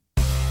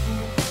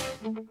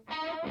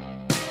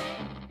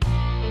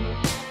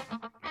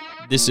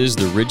This is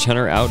the Ridge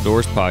Hunter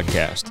Outdoors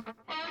Podcast.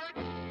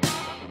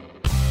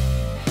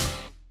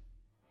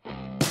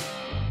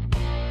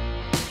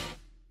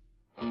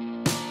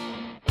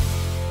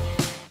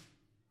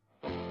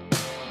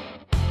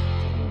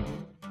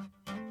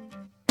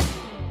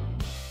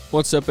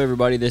 What's up,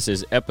 everybody? This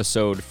is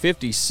episode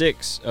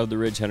 56 of the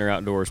Ridge Hunter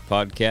Outdoors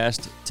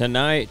Podcast.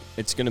 Tonight,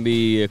 it's going to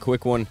be a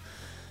quick one.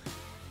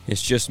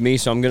 It's just me,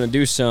 so I'm going to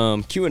do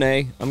some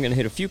Q&A. I'm going to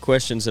hit a few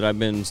questions that I've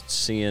been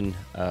seeing,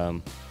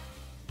 a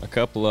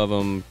couple of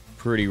them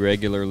pretty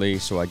regularly,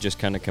 so I just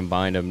kind of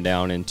combined them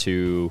down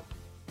into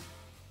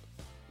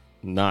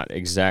not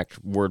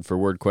exact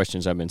word-for-word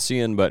questions I've been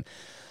seeing, but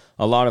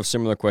a lot of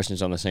similar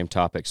questions on the same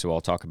topic, so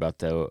I'll talk about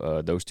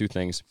those two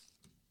things.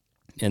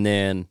 And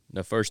then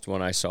the first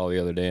one I saw the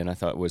other day and I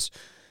thought was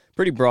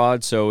pretty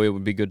broad, so it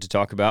would be good to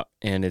talk about,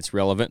 and it's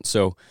relevant.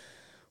 So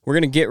we're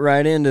going to get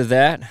right into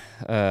that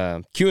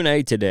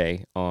Q&A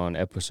today on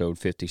episode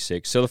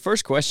 56. So the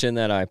first question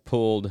that I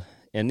pulled,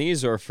 and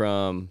these are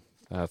from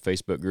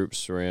Facebook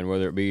groups we're in,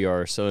 whether it be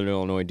our Southern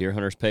Illinois Deer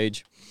Hunters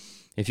page.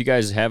 If you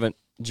guys haven't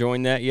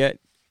joined that yet,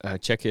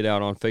 check it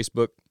out on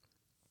Facebook.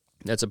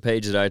 That's a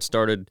page that I had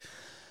started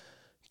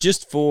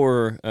just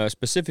for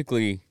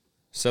specifically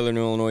Southern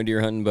Illinois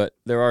deer hunting, but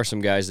there are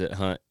some guys that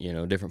hunt,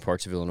 different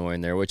parts of Illinois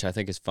in there, which I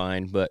think is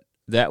fine. But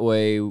that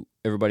way,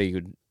 everybody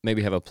could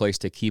maybe have a place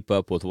to keep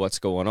up with what's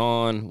going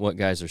on, what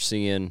guys are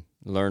seeing,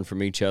 learn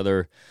from each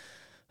other,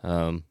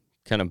 kind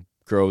of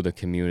grow the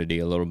community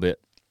a little bit.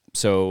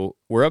 So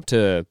we're up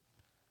to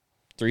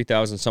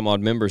 3,000 some odd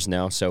members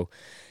now, so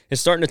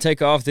it's starting to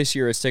take off. This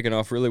year it's taken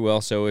off really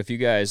well, so if you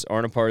guys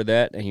aren't a part of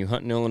that and you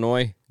hunt in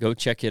Illinois, go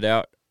check it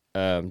out.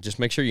 Just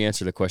make sure you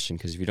answer the question,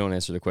 because if you don't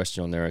answer the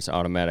question on there, it's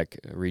automatic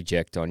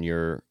reject on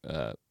your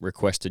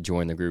request to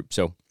join the group.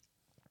 So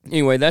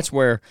anyway, that's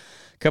where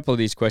a couple of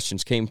these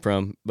questions came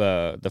from.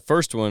 The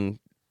first one,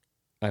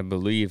 I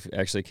believe,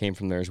 actually came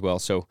from there as well.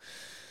 So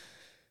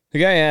the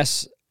guy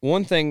asks,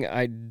 one thing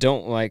I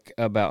don't like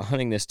about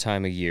hunting this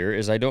time of year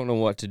is I don't know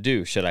what to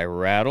do. Should I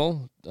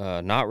rattle,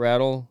 not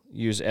rattle,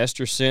 use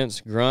ester sense,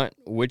 grunt?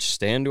 Which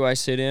stand do I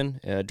sit in?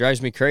 It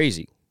drives me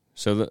crazy.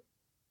 So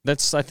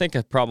that's, I think,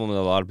 a problem that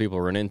a lot of people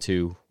run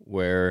into,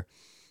 where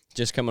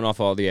just coming off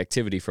all the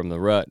activity from the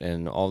rut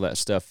and all that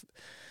stuff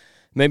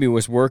maybe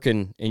was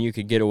working, and you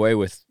could get away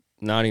with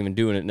not even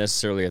doing it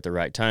necessarily at the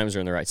right times or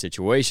in the right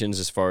situations,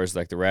 as far as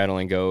like the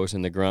rattling goes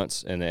and the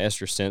grunts and the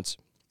ester sense.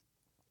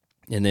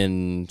 And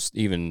then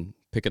even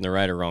picking the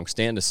right or wrong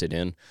stand to sit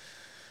in,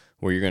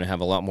 where you're going to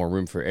have a lot more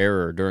room for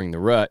error during the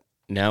rut.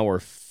 Now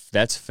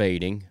that's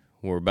fading.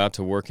 We're about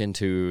to work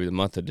into the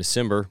month of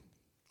December,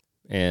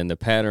 and the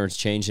pattern's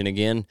changing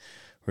again.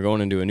 We're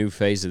going into a new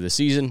phase of the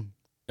season,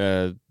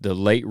 the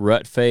late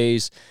rut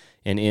phase,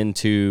 and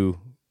into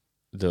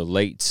the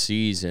late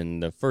season,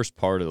 the first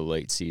part of the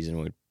late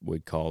season,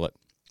 we'd call it,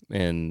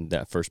 and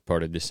that first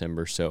part of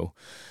December. So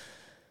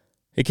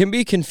it can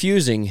be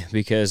confusing,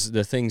 because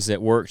the things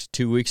that worked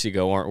 2 weeks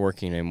ago aren't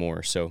working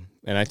anymore. So,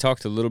 and I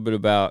talked a little bit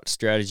about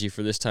strategy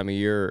for this time of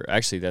year.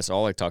 Actually, that's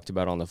all I talked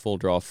about on the Full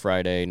Draw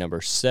Friday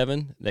number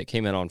 7 that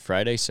came out on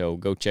Friday. So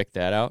go check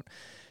that out.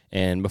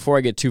 And before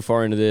I get too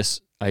far into this,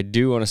 I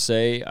do want to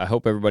say I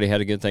hope everybody had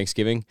a good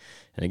Thanksgiving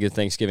and a good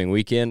Thanksgiving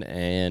weekend.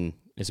 And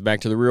it's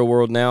back to the real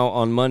world now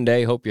on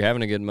Monday. Hope you're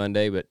having a good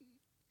Monday, but,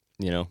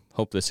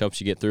 hope this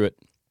helps you get through it.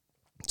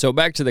 So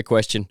back to the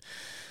question.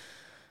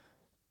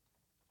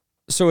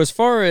 So as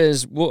far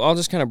as, I'll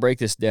just kind of break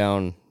this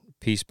down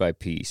piece by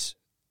piece.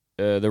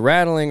 The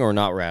rattling or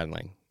not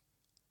rattling.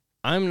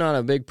 I'm not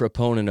a big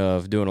proponent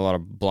of doing a lot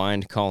of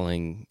blind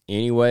calling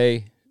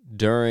anyway.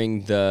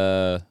 During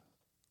the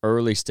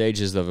early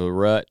stages of the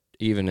rut,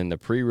 even in the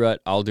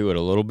pre-rut, I'll do it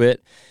a little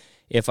bit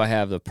if I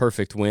have the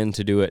perfect wind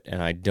to do it,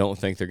 and I don't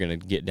think they're going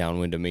to get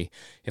downwind of me.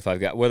 If I've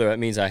got, whether that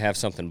means I have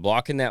something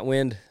blocking that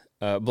wind,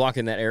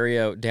 blocking that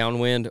area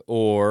downwind,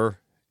 or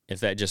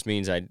if that just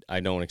means I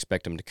don't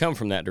expect them to come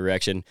from that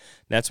direction,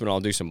 that's when I'll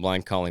do some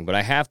blind calling. But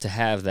I have to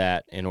have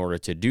that in order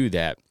to do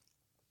that.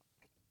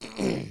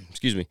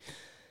 Excuse me.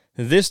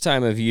 This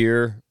time of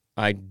year,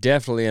 I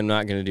definitely am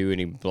not going to do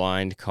any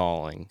blind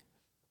calling.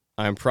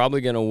 I'm probably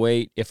going to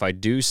wait. If I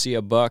do see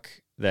a buck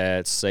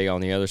that's, say,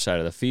 on the other side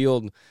of the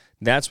field,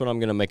 that's when I'm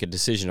going to make a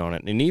decision on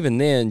it. And even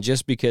then,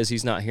 just because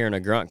he's not hearing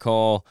a grunt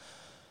call,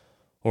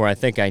 or I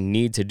think I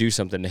need to do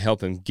something to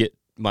help him get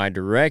my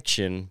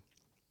direction,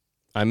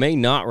 I may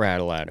not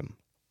rattle at him.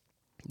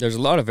 There's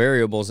a lot of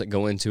variables that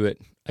go into it.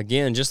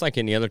 Again, just like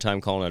any other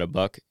time calling at a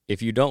buck,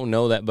 if you don't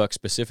know that buck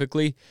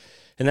specifically,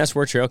 and that's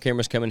where trail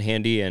cameras come in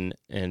handy,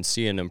 and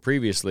seeing them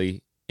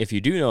previously, if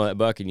you do know that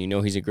buck and you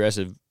know he's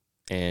aggressive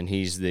and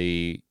he's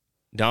the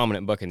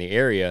dominant buck in the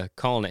area,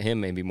 calling at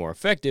him may be more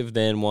effective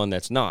than one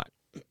that's not.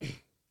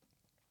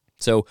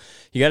 So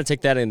you got to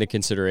take that into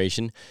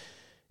consideration.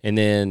 And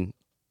then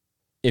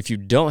if you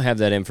don't have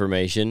that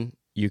information,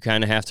 you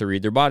kind of have to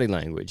read their body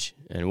language.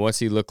 And what's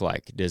he look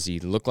like? Does he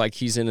look like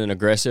he's in an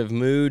aggressive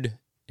mood?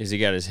 Is he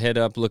got his head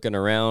up looking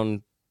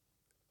around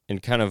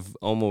and kind of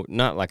almost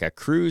not like a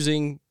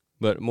cruising,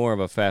 but more of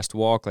a fast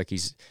walk. Like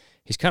he's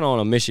kind of on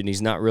a mission.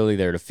 He's not really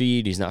there to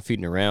feed. He's not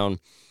feeding around.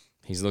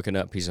 He's looking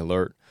up. He's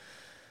alert.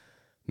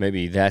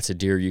 Maybe that's a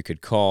deer you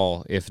could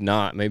call. If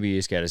not, maybe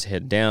he's got his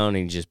head down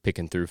and he's just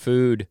picking through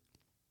food,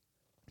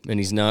 and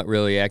he's not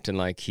really acting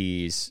like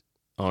he's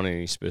on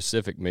any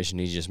specific mission.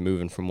 He's just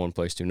moving from one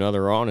place to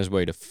another or on his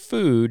way to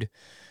food.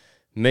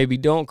 Maybe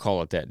don't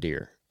call it that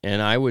deer.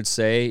 And I would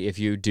say if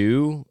you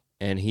do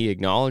and he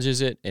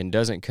acknowledges it and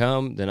doesn't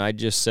come, then I'd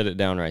just set it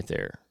down right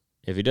there.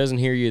 If he doesn't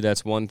hear you,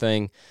 that's one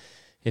thing.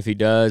 If he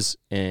does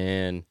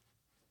and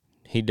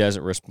he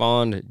doesn't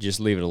respond, just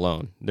leave it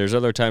alone. There's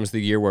other times of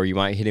the year where you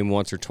might hit him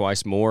once or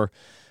twice more.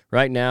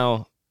 Right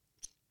now,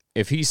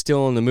 if he's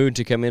still in the mood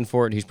to come in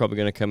for it, he's probably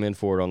going to come in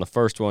for it on the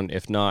first one.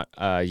 If not,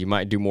 you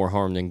might do more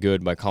harm than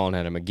good by calling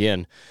at him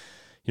again.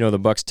 You know, the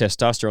buck's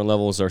testosterone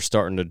levels are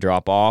starting to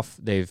drop off.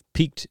 They've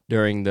peaked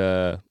during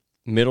the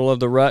middle of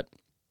the rut.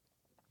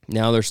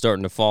 Now they're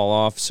starting to fall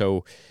off.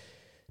 So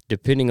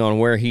depending on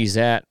where he's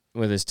at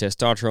with his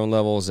testosterone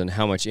levels and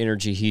how much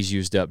energy he's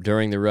used up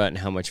during the rut and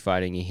how much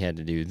fighting he had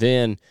to do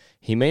then,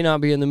 he may not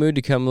be in the mood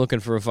to come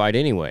looking for a fight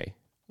anyway.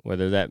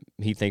 Whether that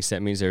he thinks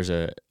that means there's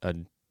a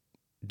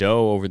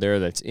doe over there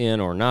that's in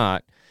or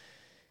not,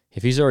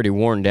 if he's already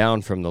worn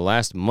down from the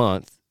last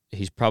month,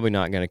 he's probably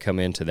not going to come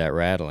into that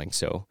rattling.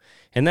 So,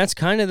 and that's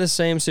kind of the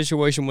same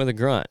situation with a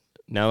grunt.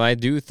 Now, I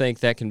do think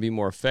that can be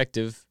more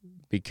effective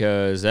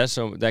because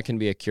that can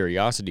be a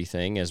curiosity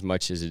thing as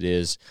much as it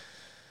is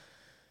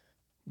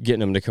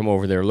getting them to come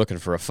over there looking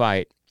for a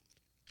fight,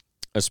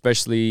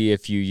 especially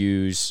if you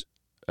use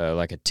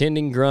like a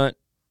tending grunt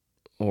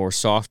or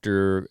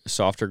softer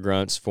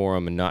grunts for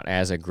them and not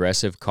as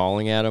aggressive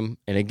calling at them.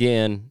 And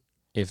again,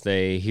 if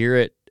they hear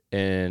it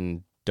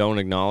and don't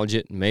acknowledge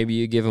it, maybe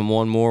you give them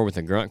one more with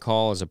a grunt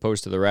call as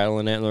opposed to the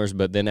rattling antlers,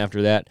 but then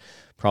after that,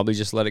 probably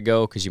just let it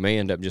go because you may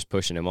end up just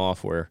pushing him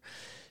off where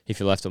if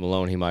you left him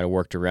alone, he might have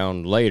worked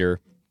around later.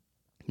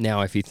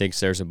 Now, if he thinks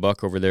there's a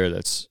buck over there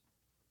that's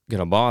going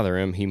to bother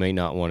him, he may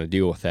not want to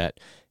deal with that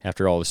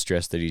after all the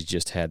stress that he's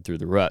just had through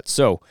the rut.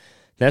 So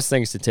that's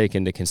things to take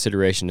into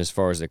consideration as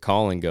far as the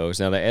calling goes.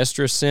 Now, the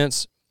estrus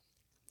scents,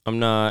 I'm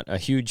not a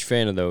huge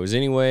fan of those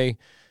anyway,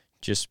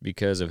 just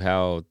because of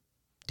how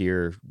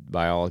deer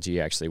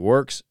biology actually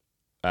works.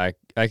 I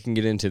can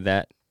get into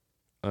that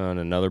on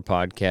another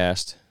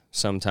podcast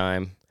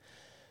sometime,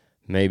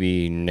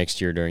 maybe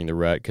next year during the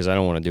rut, because I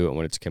don't want to do it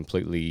when it's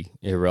completely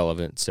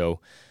irrelevant. So,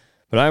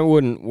 but I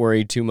wouldn't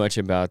worry too much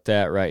about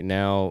that right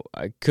now.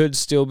 I could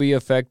still be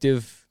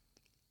effective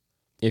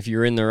if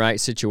you're in the right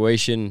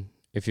situation,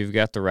 if you've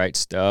got the right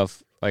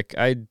stuff. Like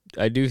I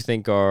do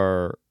think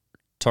our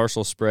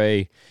tarsal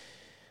spray,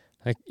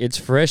 like it's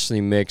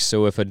freshly mixed.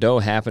 So if a doe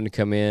happened to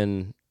come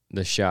in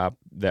the shop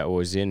that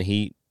was in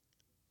heat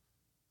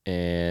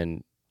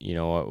and, you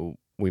know,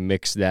 we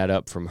mix that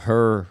up from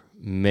her,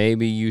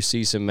 maybe you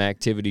see some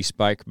activity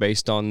spike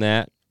based on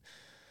that.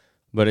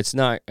 But it's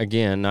not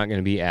going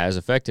to be as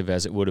effective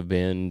as it would have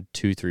been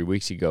 2-3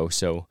 weeks ago.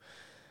 So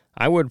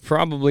I would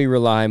probably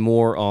rely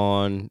more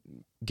on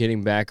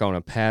getting back on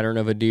a pattern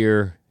of a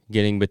deer,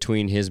 getting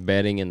between his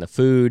bedding and the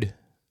food.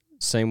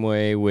 Same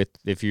way with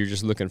if you're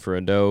just looking for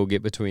a doe,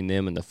 get between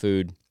them and the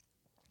food.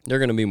 They're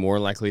going to be more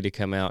likely to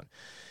come out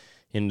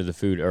into the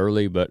food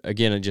early, but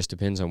again, it just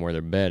depends on where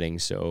they're bedding.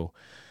 So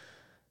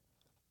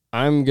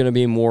I'm going to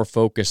be more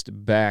focused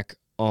back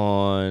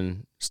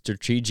on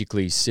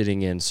strategically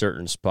sitting in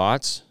certain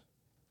spots,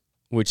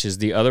 which is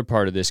the other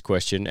part of this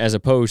question, as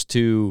opposed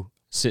to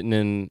sitting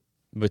in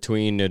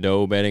between the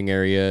doe bedding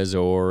areas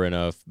or in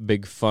a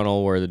big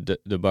funnel where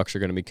the bucks are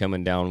going to be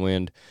coming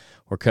downwind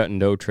or cutting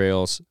doe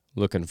trails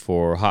looking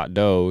for hot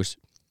does,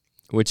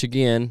 which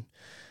again,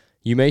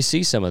 you may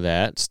see some of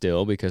that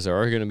still because there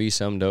are going to be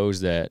some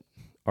does that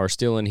are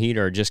still in heat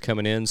or are just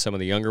coming in, some of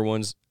the younger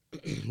ones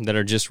that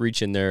are just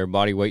reaching their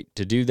body weight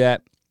to do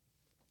that.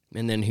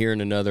 And then here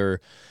in another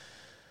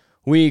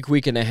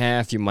week and a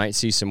half, you might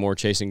see some more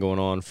chasing going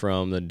on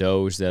from the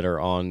does that are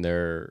on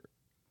their,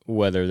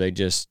 whether they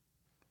just,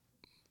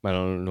 I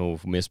don't know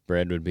if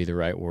misbred would be the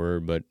right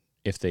word, but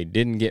if they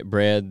didn't get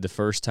bred the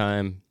first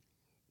time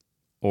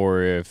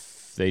or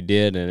if they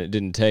did and it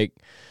didn't take,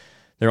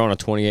 they're on a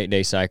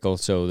 28-day cycle,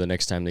 so the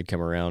next time they'd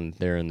come around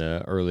there in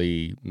the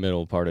early,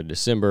 middle part of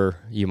December,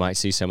 you might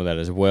see some of that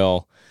as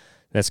well.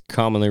 That's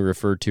commonly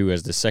referred to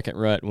as the second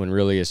rut, when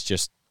really it's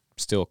just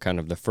still kind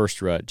of the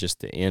first rut,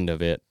 just the end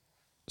of it.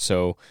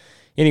 So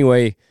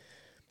anyway,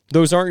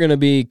 those aren't going to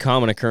be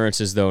common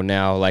occurrences, though,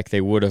 now like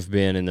they would have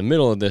been in the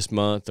middle of this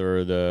month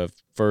or the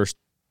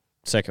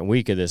second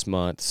week of this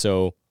month.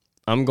 So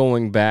I'm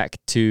going back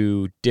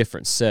to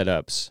different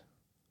setups,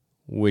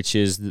 which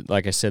is,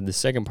 like I said, the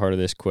second part of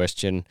this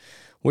question.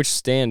 Which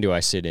stand do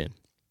I sit in?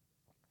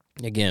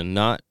 Again,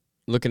 not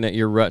looking at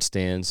your rut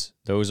stands.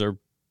 Those are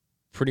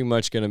pretty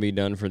much going to be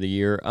done for the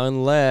year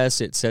unless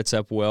it sets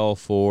up well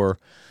for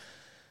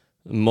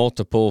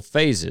multiple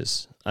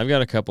phases. I've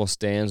got a couple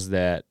stands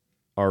that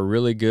are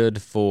really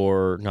good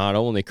for not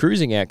only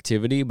cruising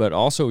activity, but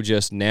also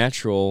just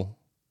natural.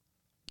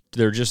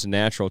 They're just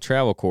natural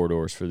travel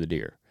corridors for the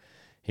deer.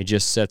 It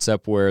just sets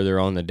up where they're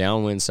on the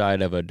downwind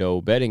side of a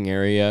doe bedding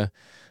area.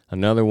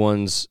 Another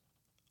one's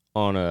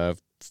on a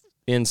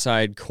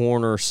inside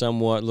corner,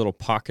 somewhat little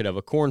pocket of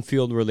a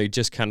cornfield where they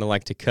just kind of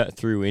like to cut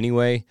through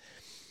anyway.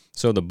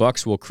 So the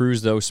bucks will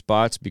cruise those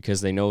spots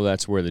because they know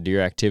that's where the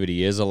deer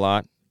activity is a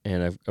lot.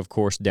 And of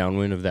course,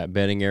 downwind of that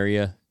bedding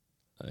area,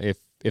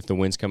 if the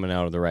wind's coming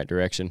out of the right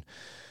direction,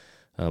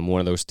 one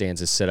of those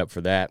stands is set up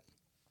for that.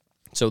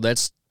 So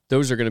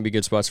those are going to be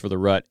good spots for the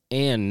rut,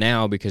 and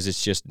now because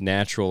it's just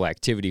natural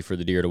activity for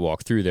the deer to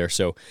walk through there.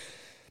 So,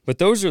 but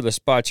those are the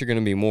spots you're going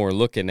to be more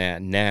looking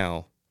at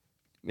now,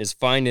 is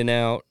finding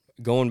out,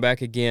 going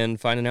back again,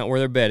 finding out where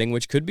they're bedding,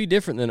 which could be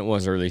different than it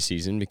was early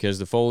season because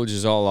the foliage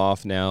is all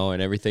off now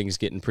and everything's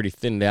getting pretty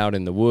thinned out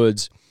in the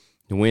woods.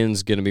 The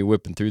wind's going to be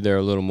whipping through there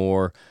a little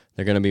more.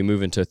 They're going to be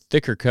moving to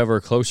thicker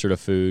cover closer to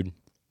food.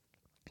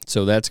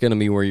 So that's going to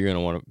be where you're going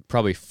to want to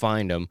probably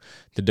find them.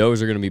 The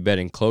does are going to be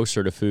bedding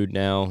closer to food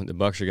now. The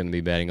bucks are going to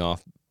be bedding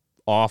off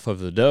of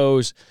the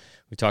does.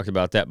 We talked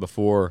about that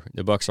before.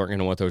 The bucks aren't going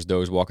to want those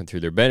does walking through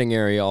their bedding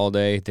area all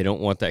day. They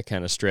don't want that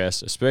kind of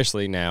stress,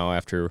 especially now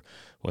after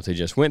what they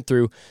just went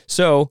through.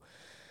 So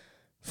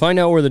find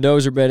out where the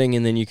does are bedding,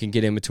 and then you can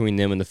get in between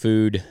them and the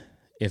food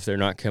if they're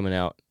not coming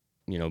out,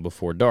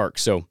 before dark.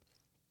 So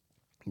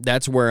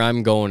that's where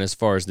I'm going as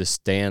far as the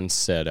stand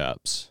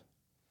setups.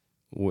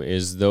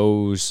 Is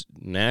those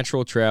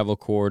natural travel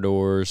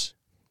corridors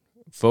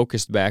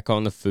focused back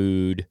on the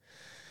food,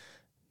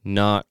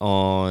 not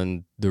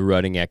on the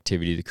rutting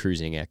activity, the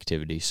cruising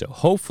activity. So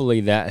hopefully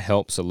that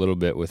helps a little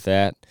bit with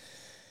that.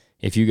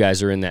 If you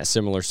guys are in that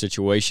similar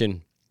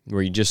situation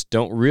where you just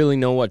don't really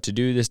know what to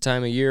do this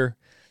time of year,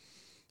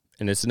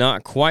 and it's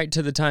not quite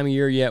to the time of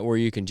year yet where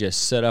you can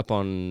just set up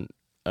on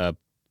a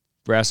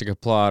brassica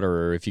plot,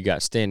 or if you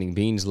got standing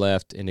beans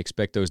left, and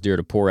expect those deer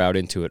to pour out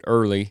into it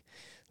early,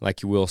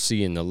 like you will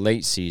see in the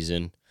late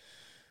season,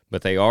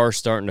 but they are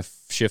starting to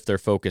shift their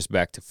focus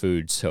back to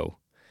food. So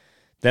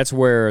that's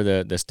where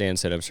the stand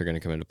setups are going to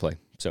come into play.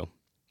 So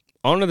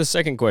on to the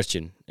second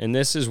question, and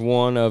this is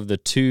one of the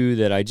two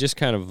that I just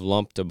kind of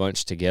lumped a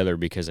bunch together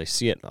because I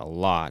see it a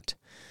lot.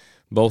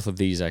 Both of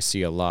these I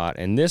see a lot,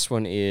 and this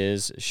one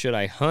is, should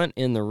I hunt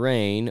in the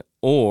rain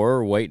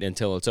or wait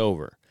until it's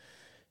over?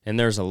 And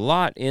there's a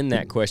lot in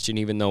that question,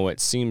 even though it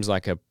seems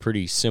like a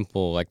pretty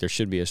simple, like there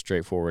should be a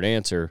straightforward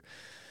answer.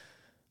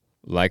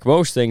 Like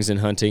most things in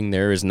hunting,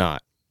 there is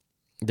not.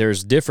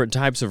 There's different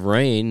types of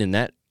rain, and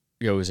that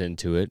goes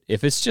into it.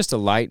 If it's just a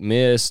light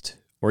mist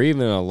or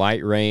even a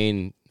light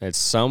rain that's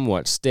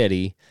somewhat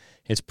steady,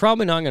 it's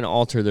probably not going to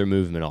alter their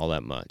movement all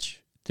that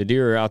much. The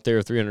deer are out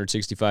there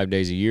 365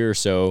 days a year,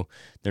 so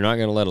they're not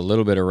going to let a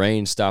little bit of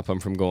rain stop them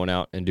from going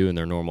out and doing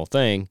their normal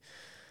thing.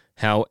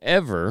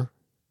 However,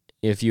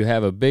 if you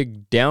have a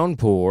big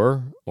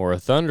downpour or a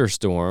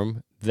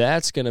thunderstorm,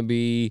 that's going to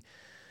be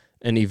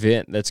an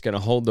event that's going to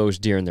hold those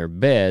deer in their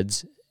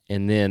beds,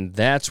 and then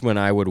that's when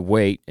I would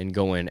wait and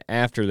go in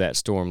after that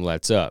storm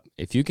lets up.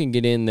 If you can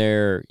get in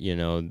there,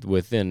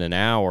 within an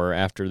hour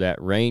after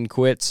that rain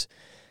quits,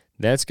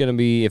 that's going to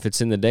be, if it's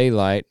in the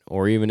daylight,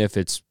 or even if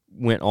it's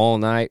went all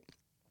night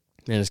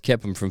and has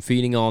kept them from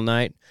feeding all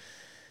night,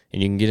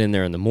 and you can get in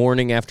there in the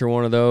morning after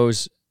one of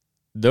those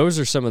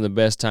are some of the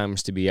best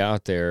times to be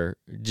out there.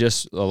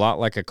 Just a lot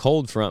like a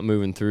cold front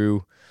moving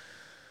through.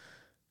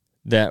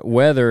 That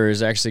weather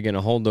is actually going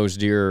to hold those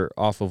deer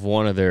off of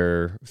one of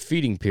their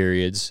feeding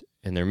periods,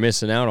 and they're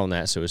missing out on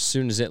that. So as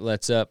soon as it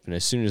lets up and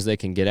as soon as they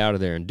can get out of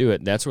there and do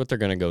it, that's what they're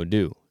going to go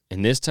do.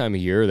 And this time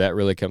of year, that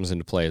really comes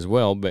into play as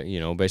well. But,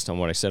 based on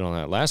what I said on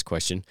that last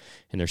question,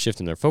 and they're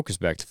shifting their focus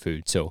back to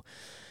food. So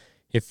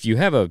if you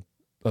have a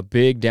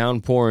big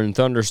downpour and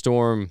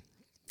thunderstorm,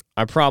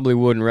 I probably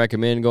wouldn't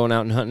recommend going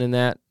out and hunting in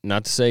that.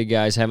 Not to say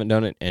guys haven't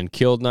done it and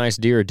killed nice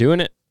deer doing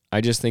it. I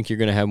just think you're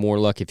going to have more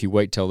luck if you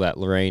wait till that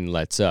rain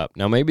lets up.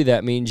 Now, maybe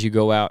that means you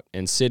go out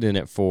and sit in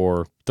it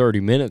for 30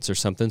 minutes or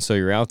something, so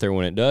you're out there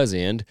when it does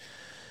end.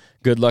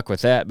 Good luck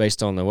with that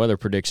based on the weather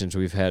predictions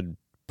we've had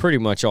pretty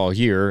much all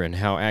year and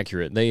how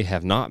accurate they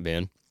have not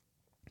been.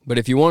 But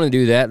if you want to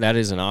do that, that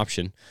is an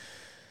option.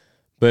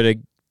 But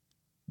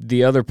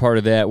the other part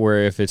of that,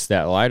 where if it's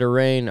that lighter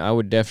rain, I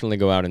would definitely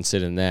go out and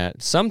sit in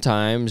that.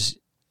 Sometimes,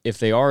 if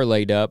they are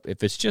laid up,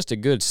 if it's just a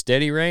good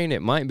steady rain,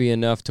 it might be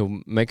enough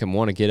to make them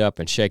want to get up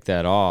and shake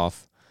that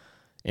off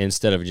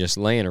instead of just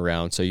laying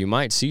around. So you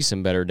might see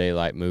some better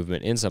daylight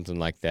movement in something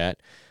like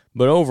that.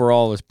 But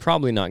overall, it's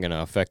probably not going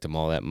to affect them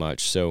all that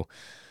much. So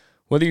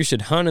whether you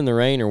should hunt in the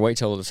rain or wait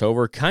till it's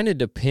over kind of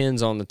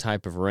depends on the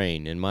type of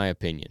rain, in my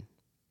opinion.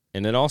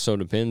 And it also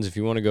depends if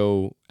you want to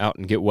go out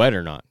and get wet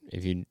or not.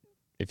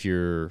 If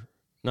you're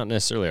not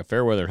necessarily a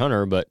fair weather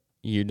hunter, but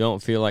you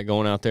don't feel like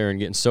going out there and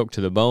getting soaked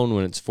to the bone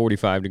when it's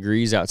 45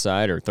 degrees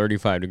outside or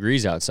 35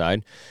 degrees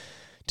outside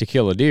to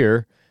kill a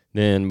deer,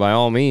 then by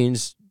all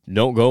means,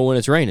 don't go when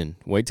it's raining.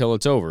 Wait till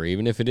it's over.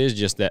 Even if it is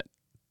just that,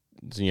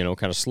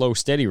 kind of slow,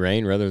 steady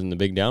rain rather than the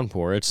big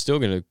downpour, it's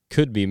still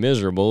could be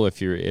miserable if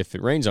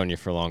it rains on you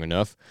for long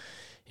enough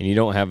and you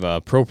don't have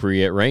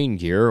appropriate rain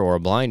gear or a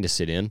blind to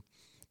sit in.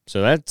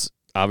 So that's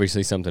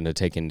obviously something to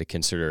take into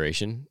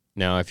consideration.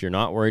 Now, if you're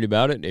not worried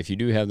about it, if you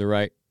do have the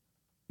right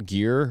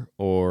gear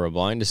or a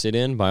blind to sit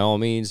in, by all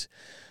means,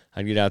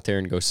 I'd get out there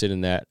and go sit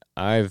in that.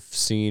 I've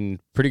seen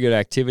pretty good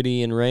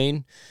activity in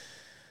rain.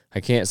 I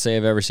can't say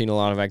I've ever seen a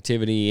lot of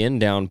activity in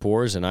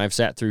downpours, and I've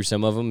sat through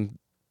some of them,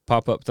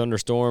 pop-up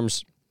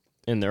thunderstorms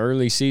in the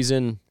early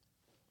season,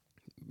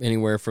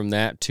 anywhere from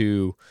that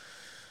to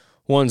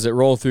ones that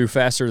roll through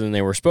faster than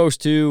they were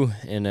supposed to,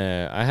 and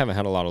I haven't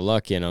had a lot of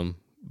luck in them,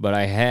 but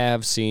I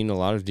have seen a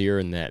lot of deer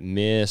in that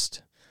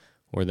mist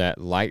or that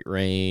light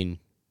rain,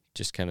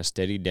 just kind of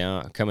steady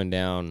down, coming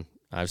down.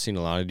 I've seen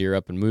a lot of deer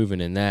up and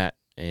moving in that,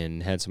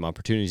 and had some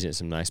opportunities at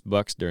some nice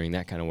bucks during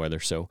that kind of weather.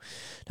 So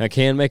that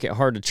can make it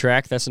hard to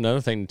track. That's another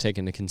thing to take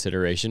into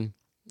consideration.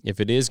 If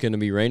it is going to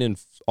be raining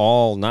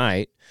all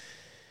night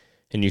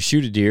and you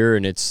shoot a deer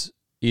and it's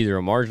either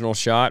a marginal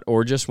shot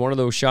or just one of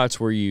those shots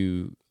where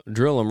you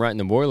drill them right in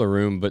the boiler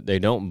room but they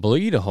don't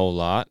bleed a whole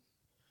lot,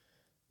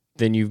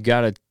 then you've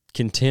got to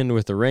contend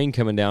with the rain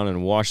coming down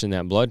and washing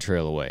that blood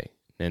trail away.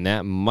 And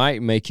that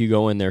might make you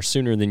go in there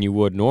sooner than you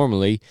would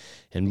normally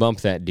and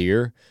bump that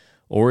deer.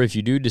 Or if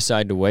you do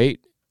decide to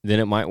wait, then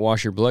it might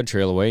wash your blood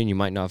trail away and you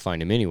might not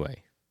find him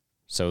anyway.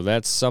 So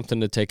that's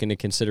something to take into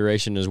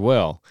consideration as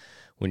well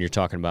when you're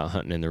talking about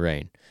hunting in the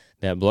rain.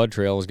 That blood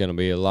trail is going to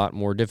be a lot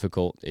more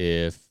difficult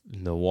if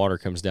the water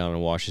comes down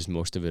and washes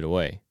most of it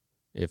away.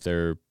 If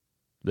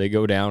they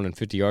go down in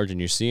 50 yards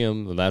and you see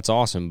them, well, that's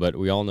awesome, but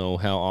we all know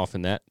how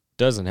often that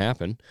doesn't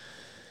happen.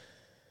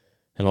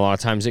 And a lot of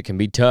times it can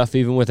be tough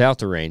even without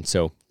the rain.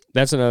 So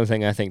that's another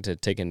thing I think to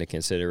take into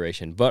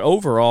consideration. But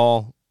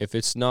overall, if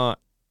it's not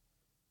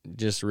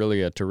just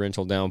really a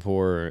torrential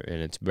downpour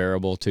and it's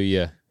bearable to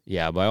you,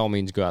 yeah, by all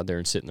means go out there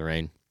and sit in the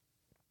rain.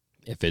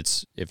 If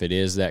it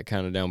is that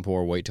kind of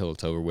downpour, wait till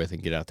it's over with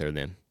and get out there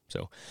then.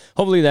 So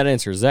hopefully that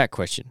answers that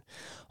question.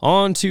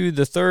 On to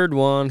the third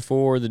one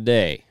for the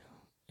day.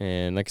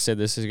 And like I said,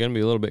 this is going to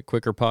be a little bit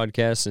quicker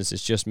podcast since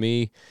it's just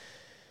me.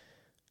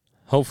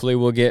 Hopefully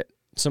we'll get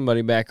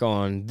somebody back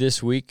on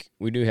this week.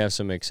 We do have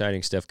some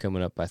exciting stuff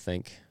coming up, I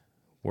think.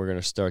 We're going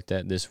to start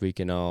that this week,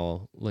 and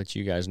I'll let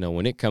you guys know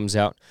when it comes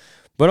out.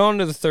 But on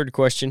to the third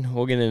question.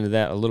 We'll get into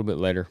that a little bit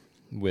later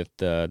with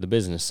the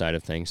business side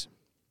of things.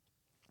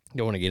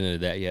 Don't want to get into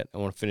that yet. I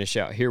want to finish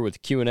out here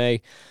with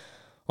Q&A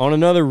on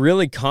another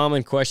really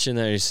common question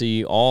that I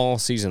see all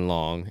season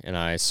long, and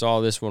I saw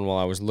this one while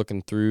I was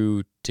looking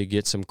through to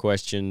get some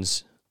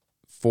questions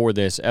for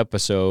this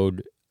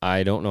episode.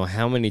 I don't know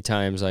how many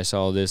times I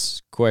saw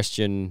this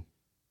question,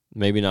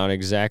 maybe not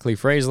exactly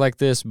phrased like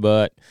this,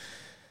 but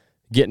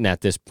getting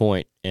at this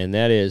point, and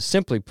that is,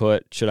 simply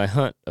put, should I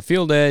hunt a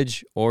field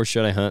edge or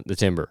should I hunt the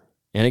timber?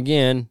 And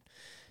again,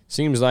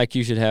 seems like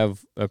you should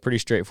have a pretty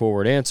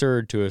straightforward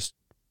answer to a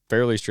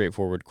fairly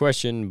straightforward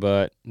question,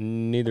 but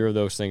neither of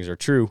those things are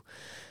true.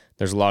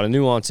 There's a lot of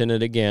nuance in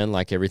it, again,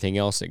 like everything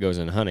else that goes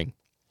in hunting.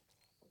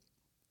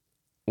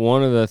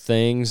 One of the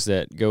things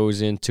that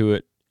goes into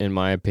it, in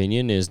my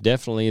opinion, is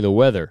definitely the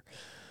weather.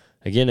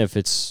 Again,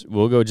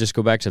 we'll just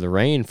go back to the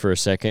rain for a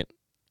second.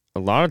 A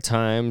lot of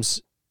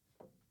times,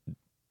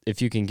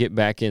 if you can get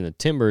back in the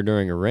timber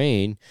during a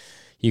rain,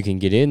 you can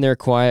get in there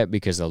quiet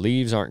because the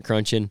leaves aren't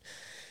crunching.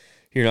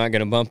 You're not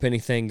going to bump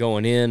anything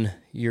going in.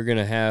 You're going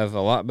to have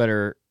a lot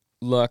better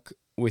luck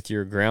with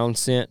your ground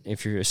scent you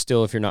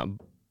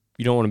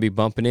don't want to be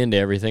bumping into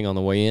everything on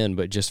the way in,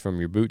 but just from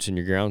your boots and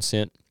your ground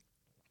scent.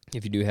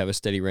 If you do have a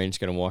steady rain, it's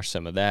going to wash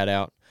some of that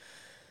out.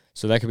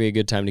 So that could be a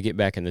good time to get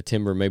back in the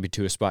timber, maybe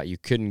to a spot you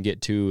couldn't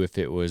get to if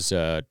it was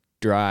a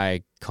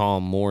dry,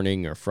 calm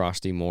morning or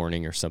frosty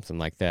morning or something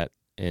like that,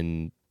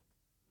 and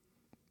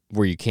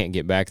where you can't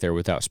get back there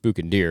without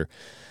spooking deer.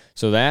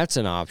 So that's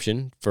an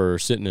option for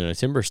sitting in a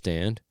timber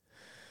stand.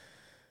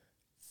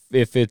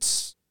 If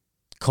it's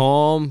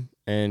calm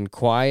and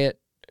quiet,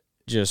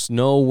 just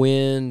no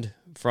wind,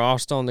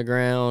 frost on the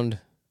ground,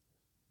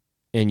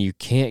 and you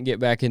can't get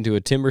back into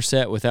a timber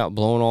set without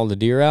blowing all the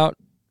deer out,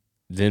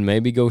 then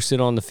maybe go sit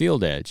on the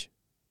field edge.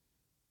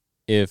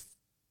 Because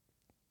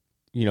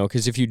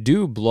if you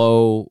do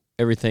blow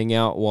everything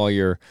out while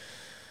you're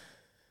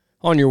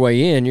on your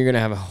way in, you're going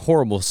to have a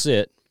horrible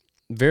sit.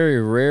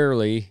 Very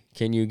rarely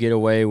can you get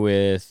away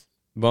with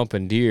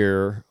bumping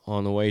deer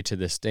on the way to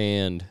the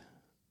stand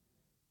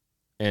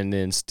and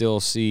then still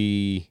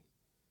see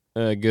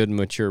a good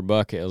mature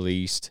buck at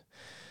least,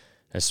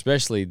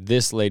 especially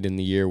this late in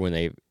the year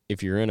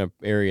if you're in an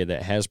area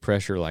that has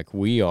pressure like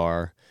we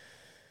are,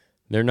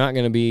 they're not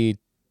going to be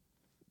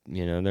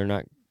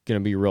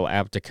real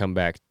apt to come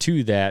back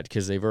to that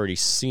because they've already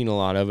seen a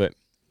lot of it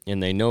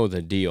and they know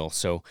the deal.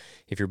 So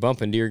if you're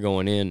bumping deer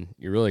going in,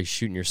 you're really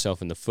shooting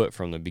yourself in the foot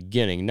from the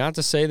beginning. Not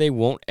to say they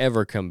won't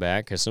ever come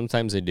back, because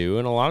sometimes they do,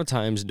 and a lot of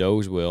times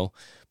does will.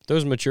 But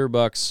those mature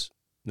bucks,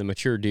 the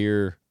mature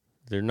deer,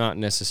 they're not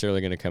necessarily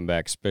going to come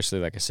back, especially,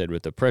 like I said,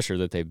 with the pressure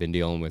that they've been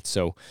dealing with.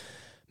 So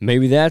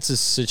maybe that's a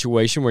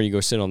situation where you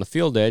go sit on the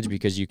field edge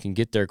because you can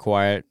get there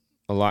quiet,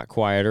 a lot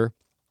quieter,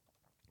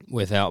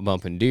 without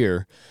bumping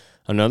deer.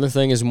 Another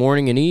thing is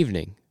morning and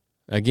evening.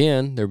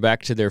 Again, they're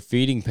back to their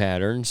feeding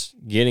patterns,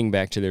 getting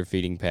back to their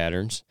feeding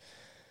patterns.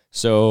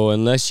 So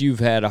unless you've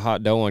had a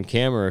hot doe on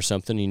camera or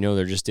something,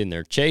 they're just in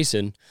there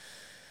chasing,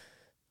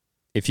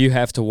 if you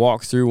have to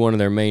walk through one of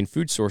their main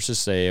food sources,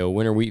 say a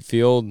winter wheat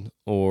field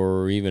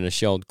or even a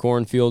shelled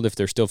corn field if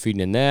they're still feeding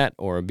in that,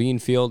 or a bean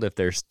field if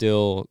there's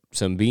still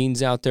some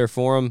beans out there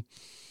for them,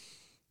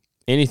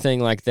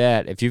 anything like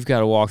that, if you've got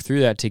to walk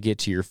through that to get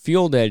to your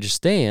field edge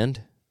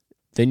stand,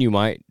 then you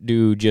might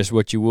do just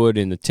what you would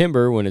in the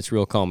timber when it's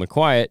real calm and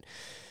quiet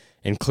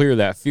and clear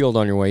that field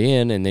on your way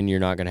in, and then you're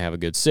not going to have a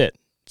good sit.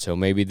 So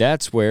maybe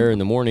that's where in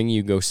the morning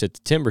you go sit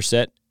the timber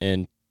set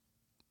and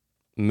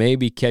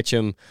maybe catch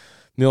them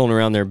milling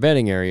around their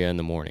bedding area in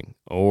the morning.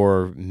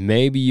 Or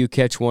maybe you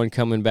catch one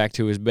coming back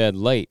to his bed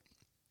late.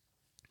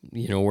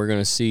 We're going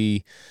to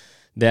see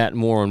that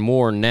more and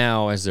more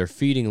now as they're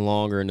feeding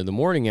longer into the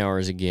morning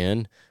hours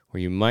again,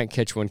 where you might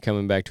catch one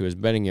coming back to his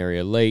bedding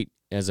area late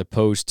as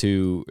opposed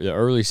to the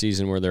early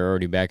season where they're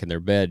already back in their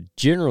bed,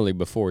 generally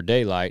before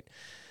daylight.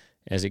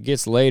 As it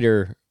gets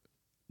later,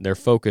 their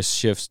focus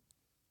shifts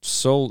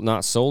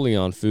not solely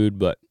on food,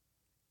 but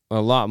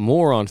a lot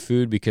more on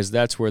food, because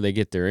that's where they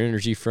get their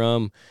energy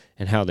from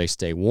and how they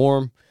stay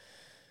warm.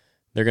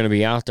 They're going to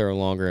be out there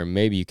longer, and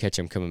maybe you catch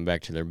them coming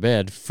back to their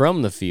bed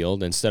from the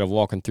field instead of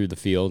walking through the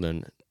field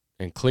and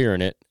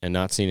clearing it and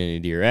not seeing any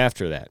deer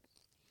after that.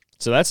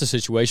 So that's a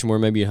situation where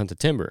maybe you hunt the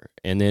timber.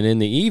 And then in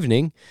the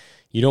evening,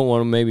 you don't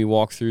want to maybe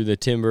walk through the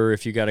timber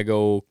if you got to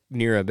go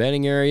near a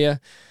bedding area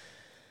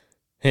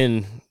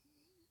and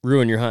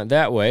ruin your hunt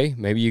that way.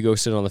 Maybe you go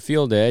sit on the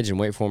field edge and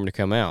wait for them to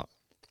come out.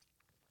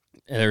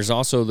 And there's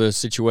also the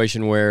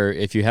situation where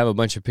if you have a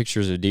bunch of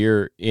pictures of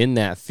deer in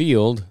that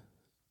field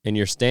and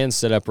your stand's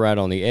set up right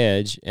on the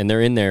edge and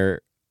they're in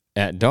there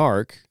at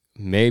dark,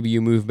 maybe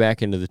you move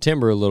back into the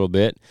timber a little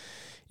bit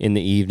in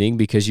the evening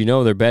because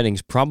their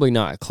bedding's probably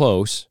not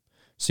close,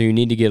 so you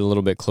need to get a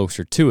little bit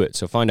closer to it.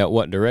 So find out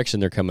what direction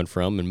they're coming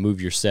from and move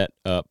your set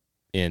up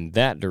in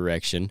that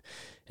direction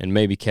and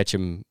maybe catch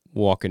them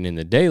walking in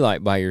the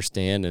daylight by your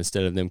stand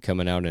instead of them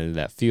coming out into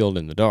that field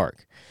in the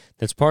dark.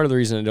 That's part of the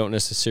reason I don't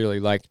necessarily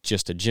like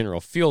just a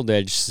general field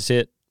edge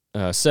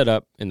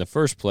setup in the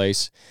first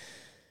place.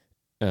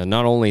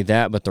 Not only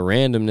that, but the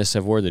randomness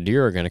of where the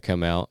deer are going to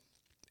come out.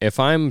 If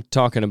I'm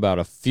talking about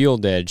a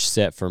field edge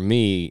set for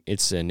me,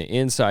 it's an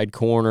inside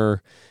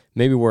corner,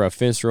 maybe where a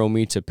fence row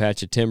meets a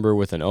patch of timber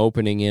with an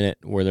opening in it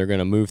where they're going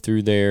to move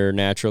through there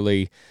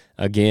naturally.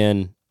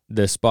 Again,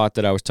 the spot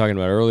that I was talking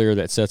about earlier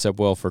that sets up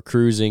well for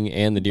cruising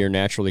and the deer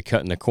naturally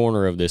cutting the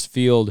corner of this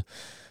field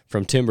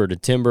from timber to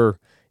timber.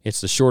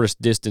 It's the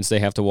shortest distance they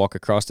have to walk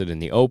across it in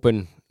the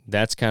open.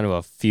 That's kind of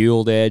a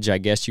field edge, I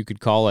guess you could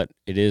call it.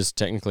 It is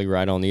technically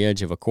right on the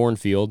edge of a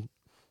cornfield.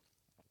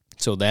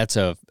 So that's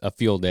a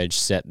field edge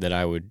set that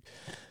I would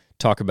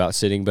talk about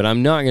sitting. But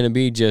I'm not going to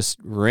be just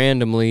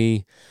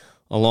randomly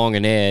along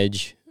an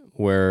edge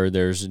where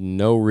there's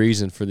no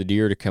reason for the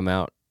deer to come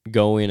out,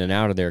 go in and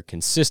out of there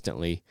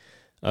consistently,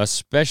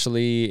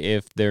 especially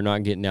if they're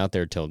not getting out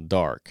there till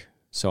dark.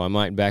 So I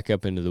might back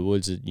up into the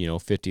woods at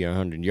 50 or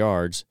 100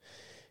 yards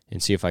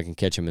and see if I can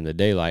catch them in the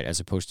daylight as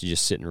opposed to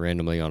just sitting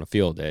randomly on a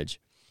field edge.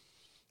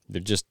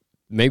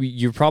 Maybe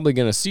you're probably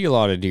going to see a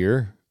lot of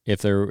deer if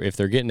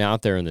they're getting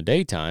out there in the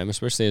daytime,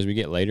 especially as we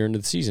get later into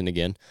the season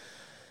again.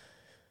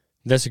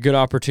 That's a good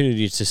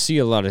opportunity to see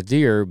a lot of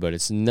deer, but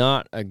it's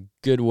not a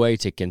good way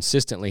to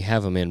consistently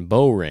have them in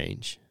bow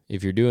range.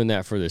 If you're doing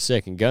that for the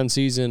second gun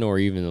season or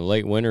even the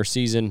late winter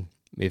season,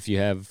 if you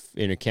have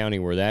in a county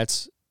where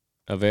that's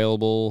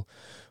available,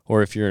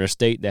 or if you're in a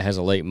state that has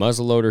a late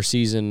muzzleloader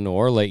season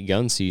or late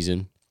gun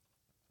season,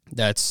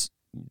 that's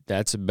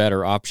a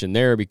better option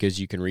there because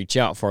you can reach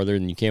out farther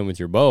than you can with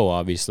your bow,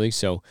 obviously.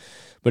 So,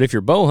 but if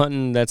you're bow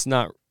hunting, that's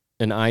not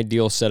an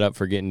ideal setup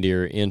for getting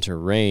deer into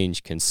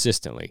range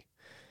consistently.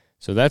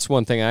 So that's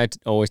one thing I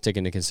always take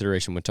into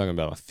consideration when talking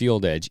about a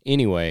field edge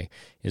anyway,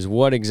 is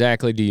what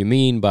exactly do you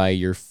mean by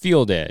your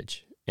field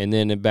edge? And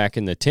then back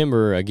in the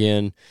timber,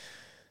 again,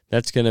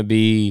 that's going to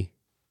be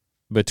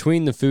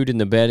between the food and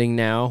the bedding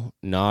now,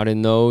 not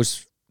in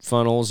those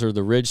funnels or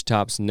the ridge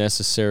tops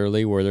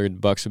necessarily where the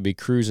bucks would be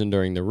cruising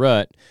during the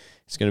rut.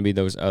 It's going to be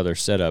those other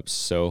setups.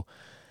 So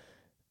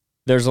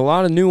there's a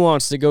lot of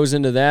nuance that goes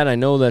into that. I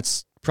know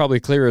that's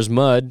probably clear as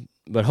mud,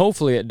 but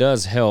hopefully it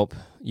does help.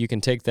 You can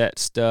take that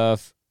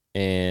stuff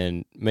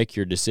and make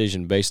your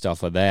decision based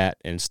off of that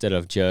instead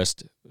of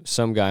just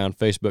some guy on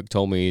Facebook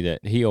told me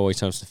that he always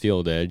hunts the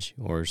field edge,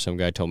 or some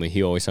guy told me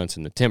he always hunts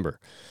in the timber.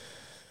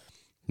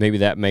 Maybe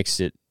that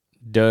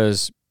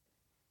does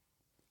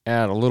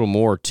add a little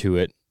more to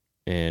it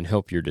and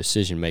help your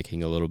decision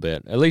making a little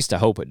bit. At least I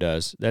hope it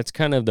does. That's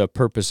kind of the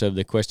purpose of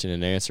the question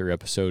and answer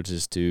episodes,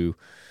 is to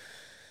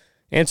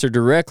answer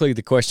directly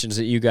the questions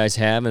that you guys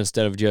have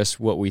instead of just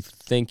what we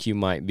think you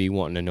might be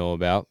wanting to know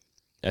about.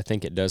 I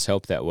think it does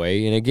help that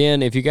way. And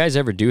again, if you guys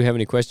ever do have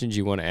any questions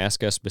you want to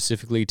ask us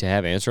specifically to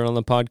have answered on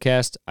the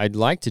podcast, I'd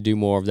like to do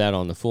more of that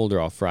on the Full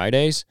Draw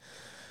Fridays,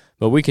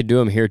 but we could do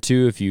them here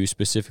too if you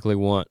specifically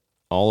want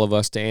all of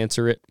us to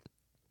answer it.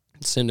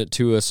 Send it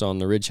to us on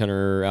the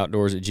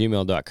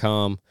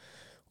ridgehunteroutdoors@gmail.com,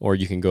 or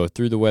you can go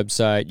through the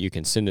website. You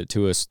can send it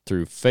to us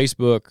through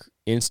Facebook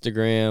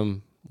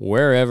Instagram,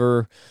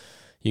 wherever.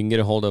 You can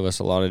get a hold of us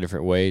a lot of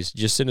different ways.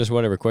 Just send us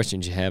whatever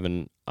questions you have,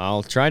 and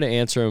I'll try to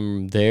answer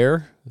them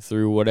there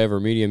through whatever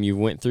medium you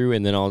went through,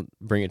 and then I'll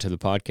bring it to the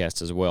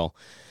podcast as well.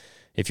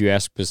 If you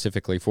ask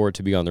specifically for it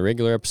to be on the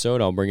regular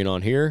episode, I'll bring it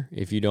on here.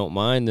 If you don't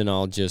mind, then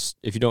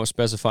if you don't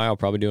specify, I'll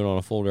probably do it on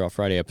a Full Drop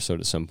Friday episode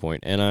at some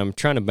point. And I'm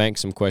trying to bank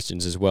some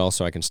questions as well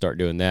so I can start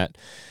doing that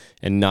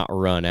and not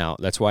run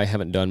out. That's why I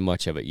haven't done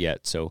much of it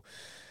yet. So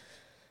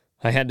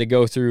I had to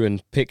go through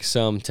and pick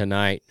some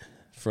tonight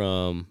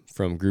from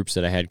groups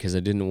that I had because I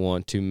didn't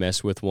want to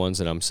mess with ones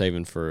that I'm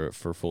saving for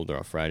Full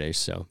Drop Fridays.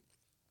 So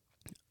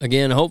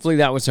again, hopefully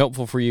that was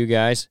helpful for you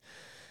guys.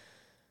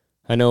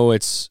 I know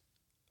it's,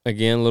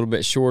 again, a little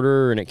bit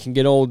shorter and it can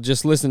get old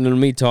just listening to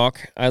me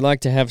talk. I'd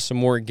like to have some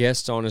more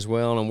guests on as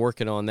well, and I'm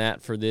working on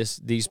that for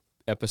these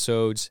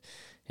episodes.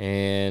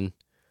 And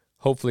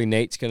hopefully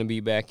Nate's going to be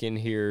back in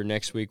here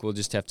next week. We'll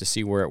just have to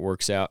see where it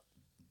works out.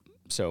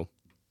 So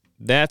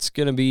that's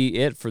going to be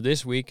it for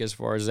this week as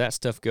far as that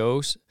stuff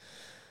goes.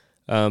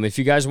 If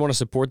you guys want to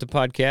support the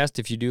podcast,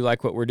 if you do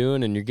like what we're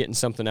doing and you're getting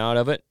something out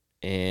of it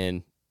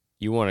and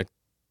you want to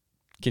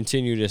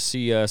continue to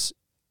see us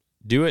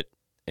do it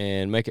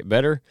and make it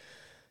better,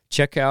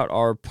 check out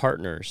our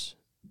partners.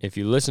 If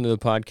you listen to the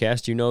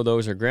podcast, you know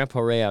those are Grandpa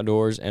Ray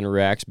Outdoors and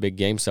Rack's Big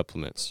Game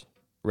Supplements.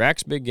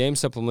 Rack's Big Game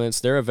Supplements,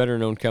 they're a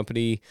veteran-owned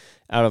company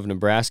out of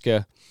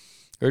Nebraska.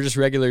 They're just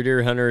regular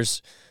deer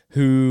hunters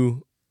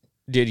who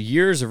did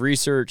years of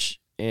research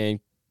and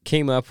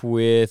came up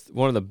with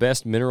one of the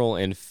best mineral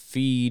and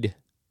feed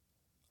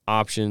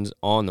options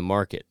on the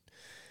market.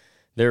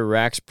 Their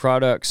Rack's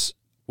products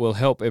will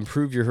help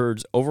improve your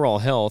herd's overall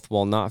health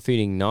while not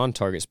feeding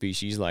non-target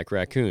species like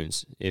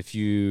raccoons. If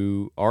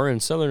you are in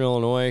southern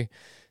Illinois,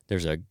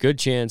 there's a good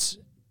chance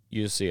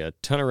you'll see a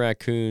ton of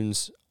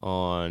raccoons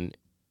on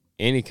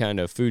any kind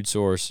of food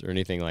source or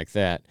anything like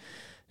that.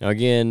 Now,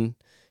 again,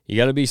 you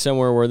got to be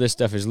somewhere where this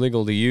stuff is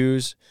legal to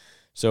use.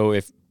 So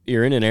if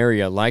you're in an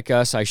area like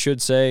us, I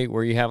should say,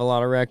 where you have a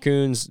lot of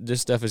raccoons,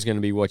 this stuff is going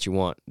to be what you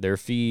want. Their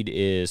feed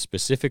is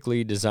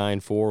specifically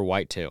designed for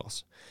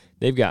whitetails.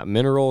 They've got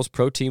minerals,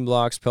 protein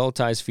blocks,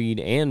 pelletized feed,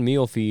 and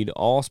meal feed,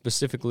 all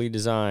specifically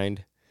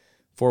designed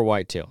for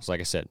whitetails, like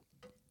I said.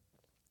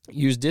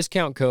 Use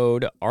discount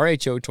code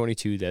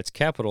RHO22, that's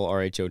capital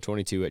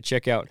RHO22 at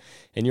checkout,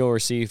 and you'll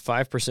receive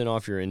 5%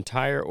 off your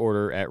entire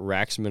order at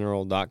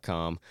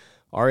racksmineral.com,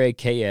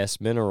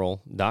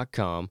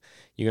 raksmineral.com.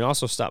 You can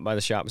also stop by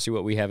the shop and see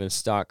what we have in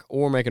stock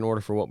or make an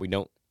order for what we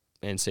don't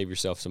and save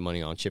yourself some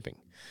money on shipping.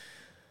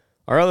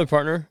 Our other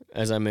partner,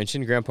 as I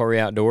mentioned, Grandpa Ray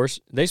Outdoors,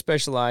 they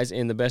specialize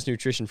in the best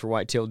nutrition for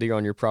white-tailed deer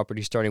on your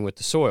property, starting with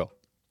the soil.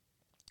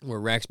 Where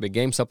Rack's Big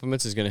Game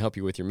Supplements is going to help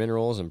you with your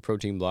minerals and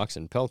protein blocks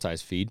and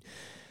pelletized feed,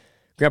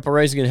 Grandpa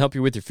Ray is going to help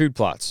you with your food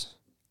plots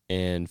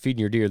and feeding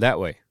your deer that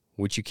way,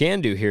 which you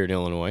can do here in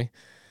Illinois.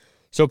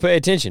 So pay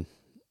attention.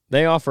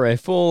 They offer a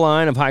full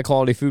line of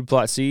high-quality food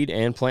plot seed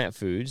and plant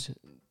foods.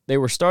 They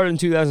were started in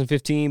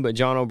 2015, but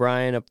John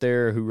O'Brien up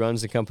there, who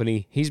runs the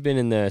company, he's been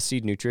in the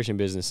seed nutrition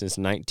business since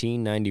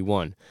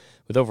 1991.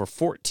 With over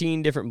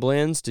 14 different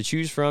blends to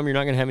choose from, you're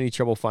not going to have any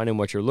trouble finding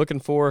what you're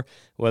looking for,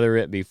 whether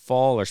it be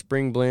fall or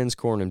spring blends,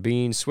 corn and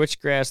beans,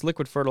 switchgrass,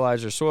 liquid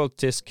fertilizer, soil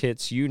test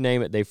kits, you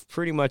name it, they've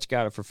pretty much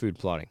got it for food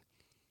plotting.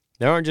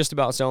 They aren't just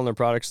about selling their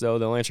products, though.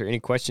 They'll answer any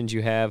questions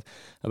you have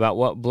about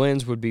what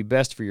blends would be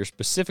best for your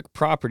specific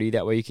property.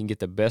 That way you can get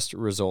the best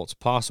results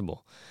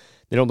possible.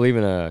 They don't believe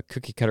in a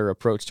cookie-cutter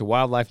approach to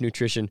wildlife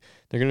nutrition.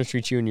 They're going to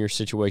treat you and your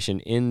situation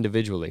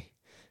individually.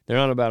 They're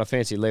not about a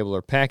fancy label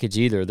or package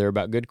either. They're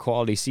about good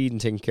quality seed and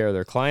taking care of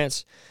their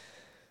clients.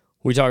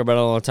 We talk about it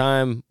all the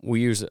time.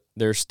 We use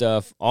their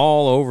stuff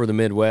all over the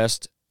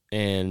Midwest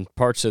and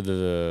parts of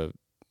the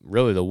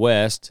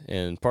West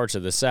and parts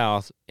of the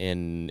South,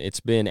 and it's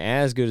been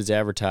as good as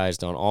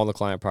advertised on all the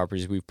client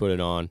properties we've put it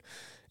on.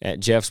 At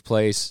Jeff's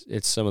place,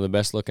 it's some of the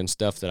best-looking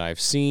stuff that I've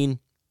seen.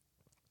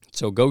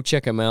 So go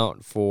check them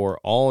out for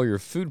all your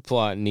food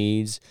plot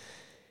needs,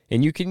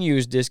 and you can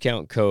use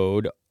discount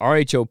code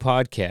RHO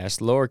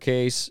Podcast,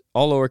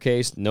 all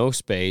lowercase, no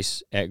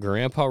space, at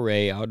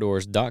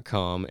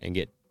grandparrayoutdoors.com and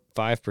get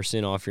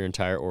 5% off your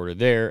entire order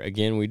there.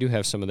 Again, we do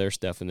have some of their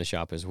stuff in the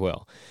shop as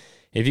well.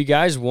 If you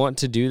guys want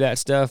to do that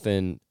stuff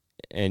and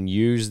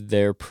use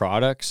their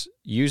products,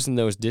 using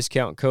those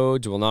discount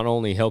codes will not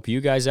only help you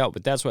guys out,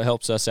 but that's what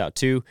helps us out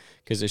too,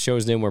 because it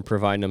shows them we're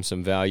providing them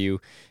some value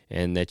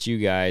and that you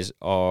guys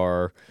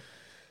are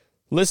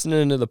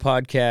listening to the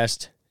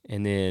podcast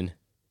and then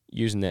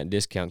using that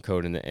discount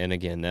code. And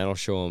again, that'll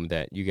show them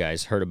that you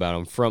guys heard about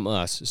them from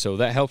us. So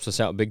that helps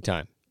us out big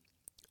time.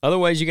 Other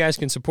ways you guys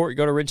can support,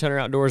 go to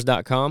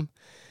ridgehunteroutdoors.com,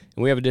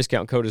 and we have a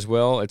discount code as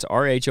well. It's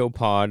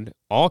RHOPOD,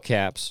 all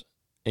caps,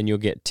 and you'll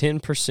get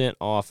 10%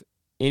 off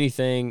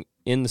anything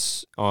in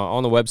the,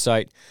 on the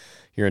website,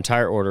 your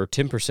entire order,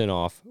 10%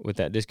 off with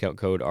that discount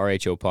code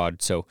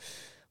RHOPOD. So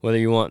whether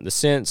you want the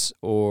scents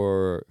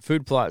or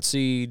food plot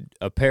seed,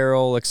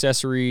 apparel,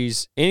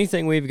 accessories,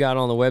 anything we've got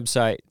on the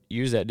website,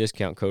 use that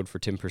discount code for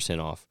 10%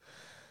 off.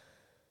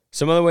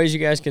 Some other ways you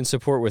guys can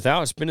support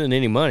without spending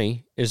any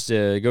money is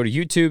to go to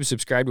YouTube,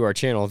 subscribe to our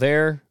channel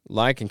there,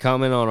 like and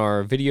comment on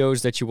our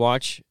videos that you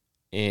watch,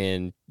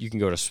 and you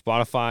can go to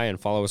Spotify and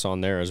follow us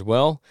on there as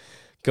well.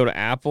 Go to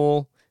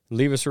Apple,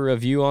 leave us a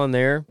review on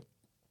there.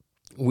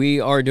 We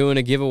are doing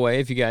a giveaway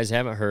if you guys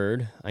haven't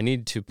heard. I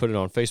need to put it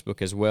on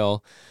Facebook as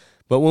well.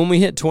 But when we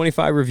hit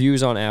 25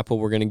 reviews on Apple,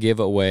 we're going to give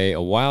away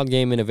a Wild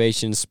Game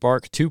Innovations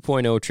Spark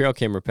 2.0 trail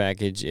camera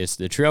package. It's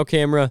the trail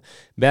camera,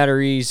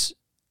 batteries,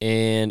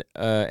 and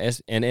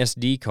an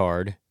SD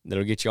card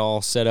that'll get you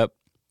all set up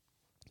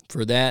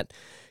for that.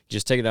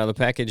 Just take it out of the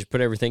package,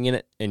 put everything in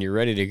it, and you're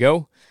ready to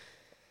go.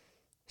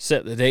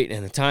 Set the date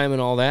and the time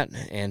and all that,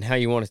 and how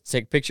you want to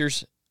take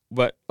pictures.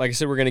 But like I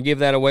said, we're going to give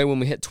that away when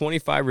we hit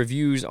 25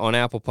 reviews on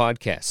Apple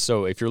Podcasts.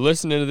 So if you're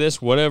listening to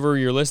this, whatever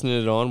you're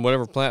listening to it on,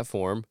 whatever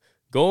platform,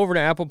 go over to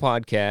Apple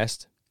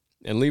Podcast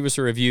and leave us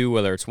a review,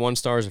 whether it's 1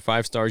 star or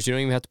 5 stars. You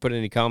don't even have to put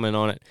any comment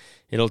on it.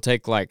 It'll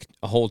take like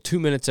a whole 2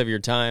 minutes of your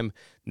time.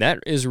 That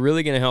is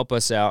really going to help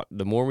us out.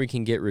 The more we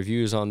can get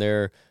reviews on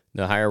there,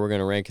 the higher we're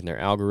going to rank in their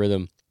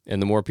algorithm,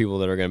 and the more people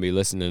that are going to be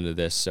listening to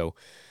this. So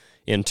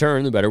in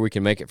turn, the better we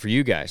can make it for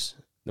you guys.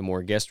 The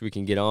more guests we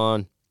can get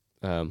on,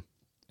 and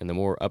the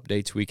more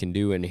updates we can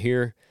do in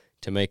here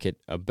to make it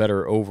a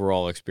better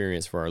overall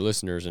experience for our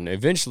listeners and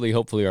eventually,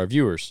 hopefully, our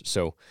viewers.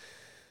 So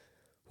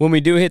when we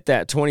do hit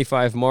that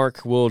 25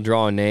 mark, we'll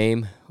draw a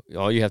name.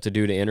 All you have to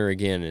do to enter,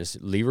 again, is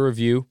leave a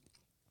review.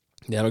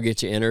 That'll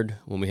get you entered.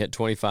 When we hit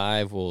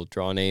 25, we'll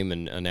draw a name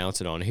and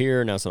announce it on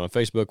here, announce it on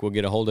Facebook. We'll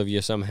get a hold of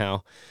you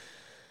somehow,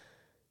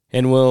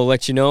 and we'll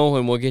let you know,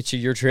 and we'll get you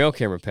your trail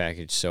camera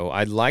package. So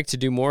I'd like to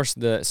do more of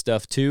that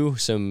stuff too,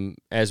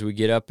 as we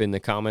get up in the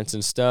comments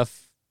and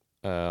stuff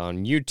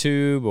on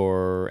YouTube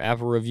or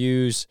Apple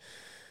reviews.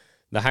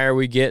 The higher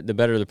we get, the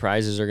better the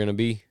prizes are going to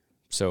be.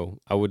 So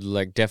I would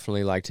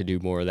definitely like to do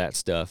more of that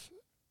stuff.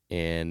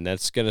 And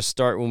that's going to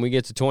start when we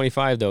get to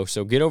 25, though.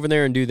 So get over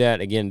there and do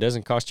that. Again, it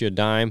doesn't cost you a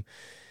dime.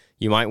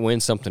 You might win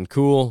something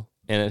cool,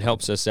 and it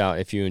helps us out.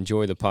 If you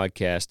enjoy the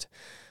podcast,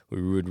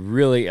 we would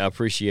really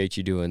appreciate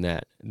you doing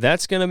that.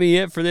 That's going to be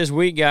it for this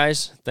week,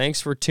 guys. Thanks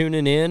for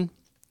tuning in.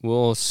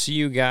 We'll see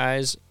you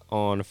guys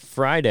on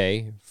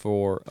Friday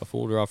for a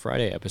Full Draw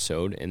Friday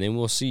episode, and then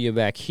we'll see you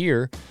back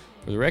here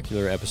for the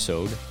regular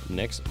episode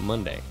next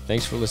Monday.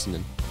 Thanks for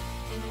listening.